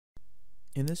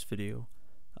In this video,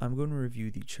 I'm going to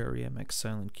review the Cherry MX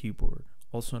Silent Keyboard,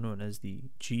 also known as the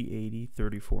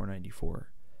G80-3494.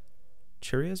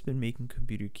 Cherry has been making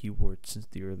computer keyboards since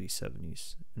the early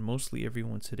 70s, and mostly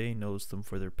everyone today knows them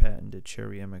for their patented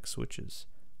Cherry MX switches,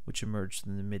 which emerged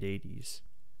in the mid-80s.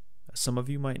 As some of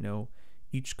you might know,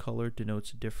 each color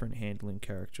denotes a different handling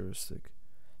characteristic.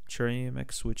 Cherry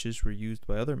MX switches were used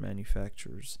by other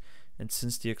manufacturers, and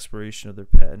since the expiration of their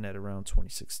patent at around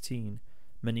 2016,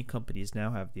 many companies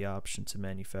now have the option to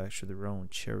manufacture their own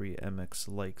Cherry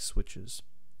MX-like switches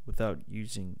without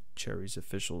using Cherry's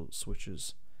official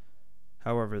switches.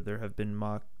 However, there have been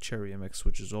mock Cherry MX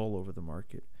switches all over the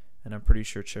market, and I'm pretty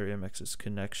sure Cherry MX's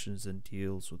connections and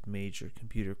deals with major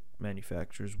computer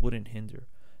manufacturers wouldn't hinder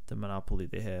the monopoly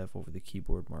they have over the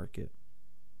keyboard market.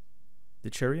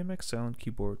 The Cherry MX Silent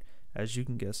Keyboard, as you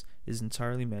can guess, is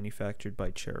entirely manufactured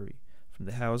by Cherry, from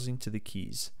the housing to the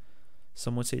keys.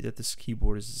 Some would say that this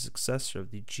keyboard is a successor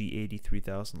of the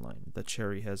G80-3000 line that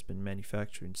Cherry has been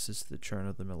manufacturing since the turn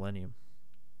of the millennium.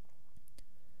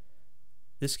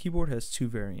 This keyboard has two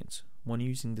variants, one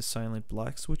using the silent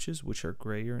black switches, which are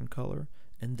grayer in color,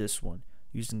 and this one,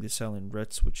 using the silent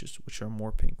red switches, which are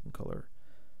more pink in color.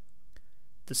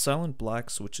 The silent black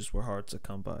switches were hard to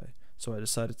come by, so I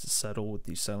decided to settle with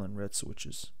the silent red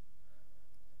switches.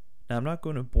 Now, I'm not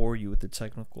going to bore you with the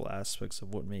technical aspects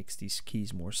of what makes these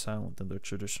keys more silent than their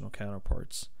traditional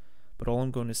counterparts, but all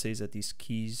I'm going to say is that these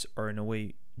keys are in a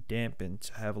way dampened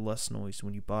to have less noise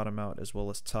when you bottom out as well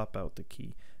as top out the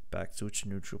key back to its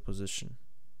neutral position.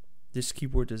 This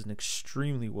keyboard does an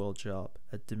extremely well job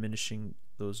at diminishing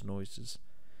those noises.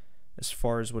 As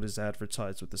far as what is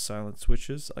advertised with the silent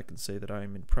switches, I can say that I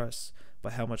am impressed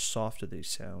by how much softer they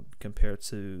sound compared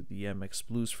to the MX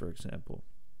Blues, for example.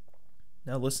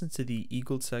 Now listen to the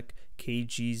EagleTech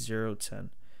KG010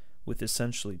 with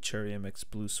essentially Cherry MX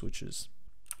Blue switches.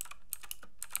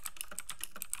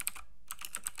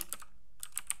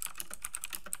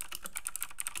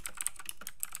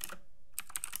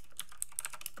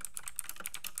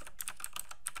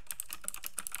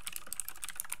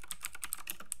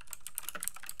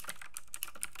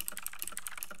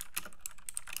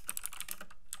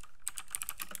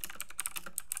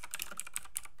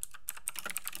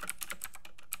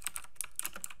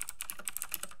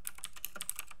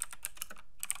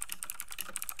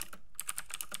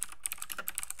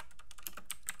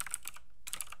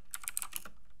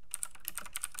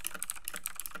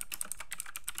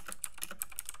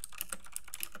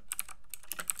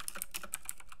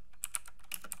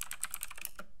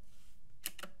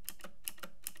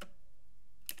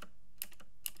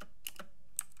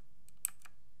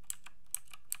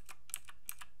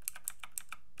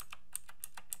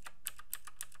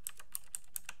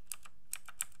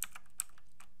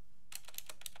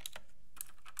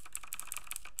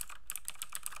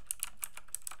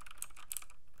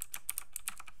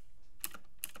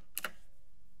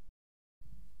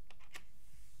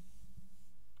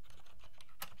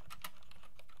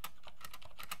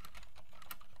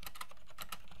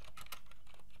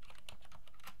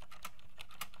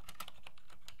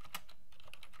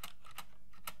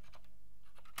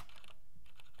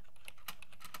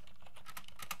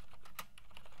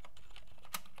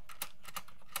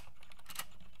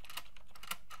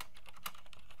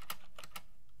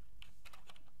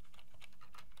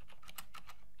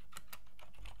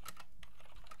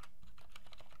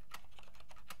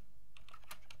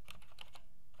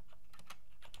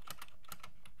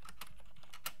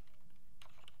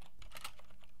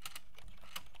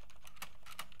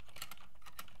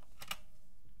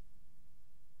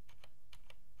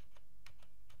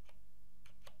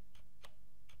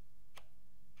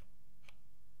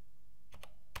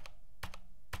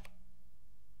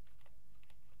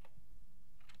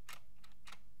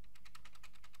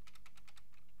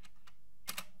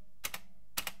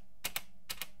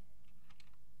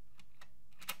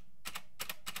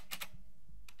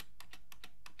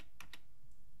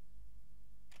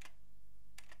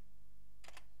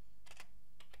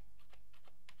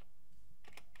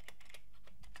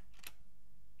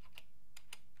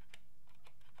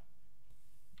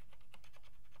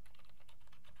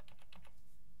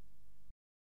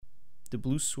 The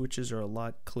blue switches are a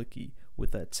lot clicky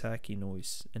with that tacky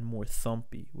noise and more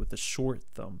thumpy with a short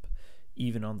thump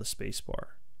even on the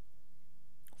spacebar.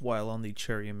 While on the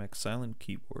Cherry MX Silent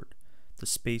Keyboard, the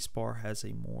spacebar has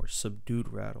a more subdued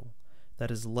rattle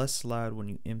that is less loud when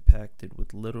you impact it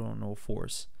with little or no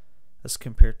force as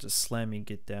compared to slamming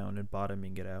it down and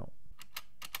bottoming it out.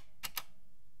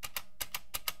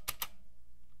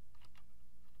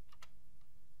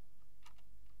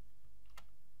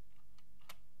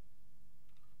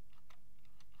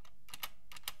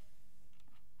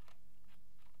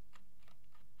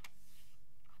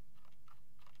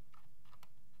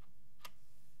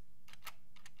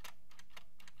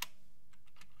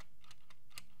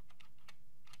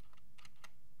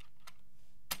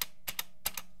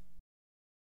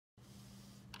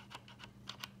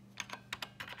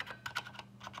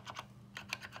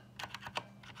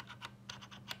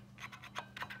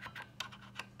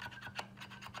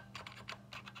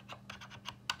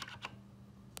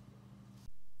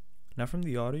 Now from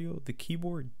the audio, the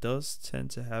keyboard does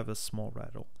tend to have a small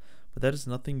rattle, but that is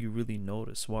nothing you really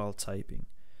notice while typing.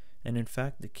 And in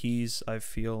fact, the keys I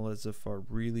feel as if are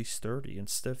really sturdy and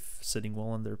stiff, sitting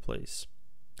well in their place.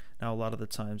 Now a lot of the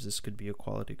times this could be a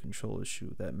quality control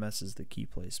issue that messes the key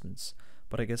placements,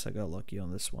 but I guess I got lucky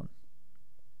on this one.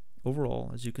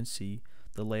 Overall, as you can see,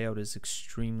 the layout is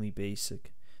extremely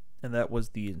basic, and that was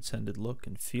the intended look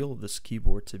and feel of this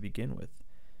keyboard to begin with.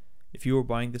 If you are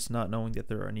buying this not knowing that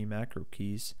there are any macro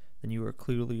keys, then you are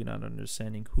clearly not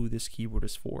understanding who this keyboard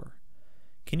is for.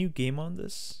 Can you game on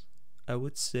this? I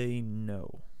would say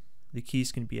no. The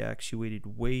keys can be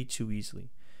actuated way too easily.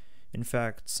 In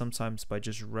fact, sometimes by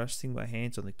just resting my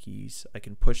hands on the keys, I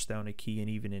can push down a key and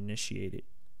even initiate it.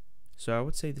 So I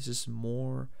would say this is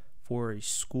more for a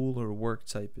school or work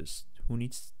typist who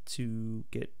needs to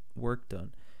get work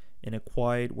done in a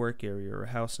quiet work area or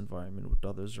house environment with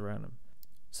others around him,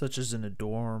 such as in a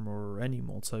dorm or any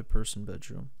multi-person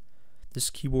bedroom. This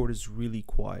keyboard is really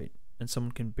quiet, and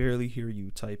someone can barely hear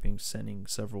you typing standing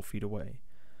several feet away.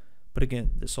 But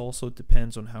again, this also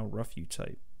depends on how rough you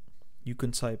type. You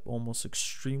can type almost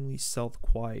extremely stealth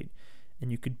quiet,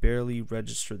 and you could barely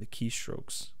register the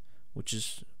keystrokes, which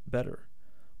is better.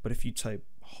 But if you type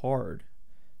hard,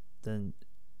 then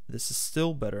this is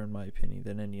still better in my opinion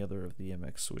than any other of the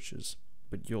MX switches,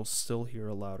 but you'll still hear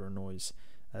a louder noise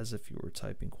as if you were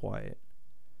typing quiet.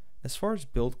 As far as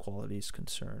build quality is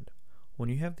concerned, when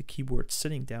you have the keyboard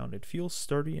sitting down, it feels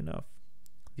sturdy enough.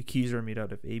 The keys are made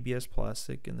out of ABS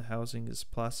plastic and the housing is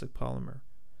plastic polymer.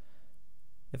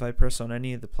 If I press on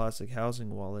any of the plastic housing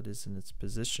while it is in its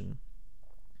position,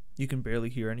 you can barely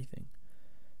hear anything.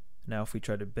 Now if we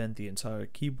try to bend the entire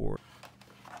keyboard,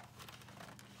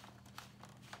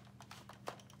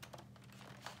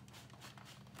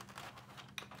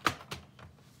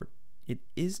 it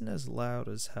isn't as loud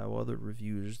as how other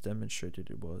reviewers demonstrated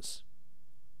it was.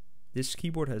 This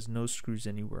keyboard has no screws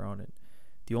anywhere on it.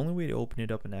 The only way to open it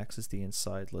up and access the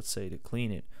inside, let's say to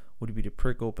clean it, would be to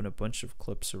prick open a bunch of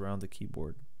clips around the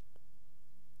keyboard.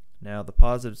 Now the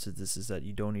positive to this is that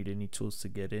you don't need any tools to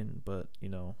get in, but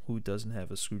who doesn't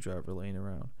have a screwdriver laying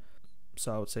around?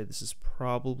 So I would say this is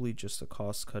probably just a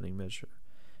cost-cutting measure.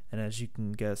 And as you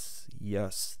can guess,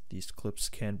 yes, these clips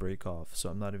can break off, so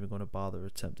I'm not even going to bother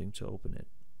attempting to open it.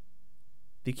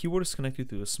 The keyboard is connected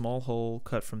through a small hole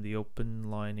cut from the open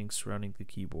lining surrounding the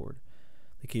keyboard.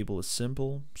 The cable is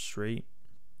simple, straight,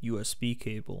 USB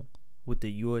cable, with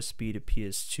the USB to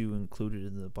PS2 included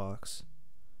in the box.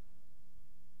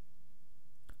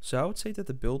 So I would say that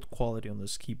the build quality on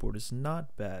this keyboard is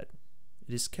not bad.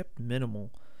 It is kept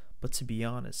minimal, but to be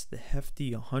honest, the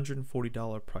hefty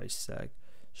 $140 price tag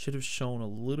should have shown a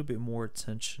little bit more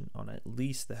attention on at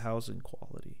least the housing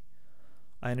quality.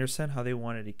 I understand how they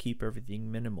wanted to keep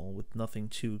everything minimal with nothing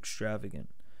too extravagant,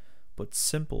 but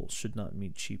simple should not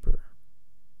mean cheaper.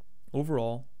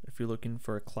 Overall, if you're looking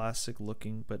for a classic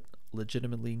looking but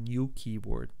legitimately new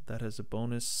keyboard that has a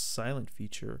bonus silent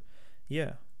feature,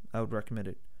 yeah, I would recommend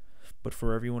it. But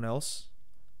for everyone else,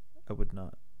 I would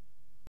not.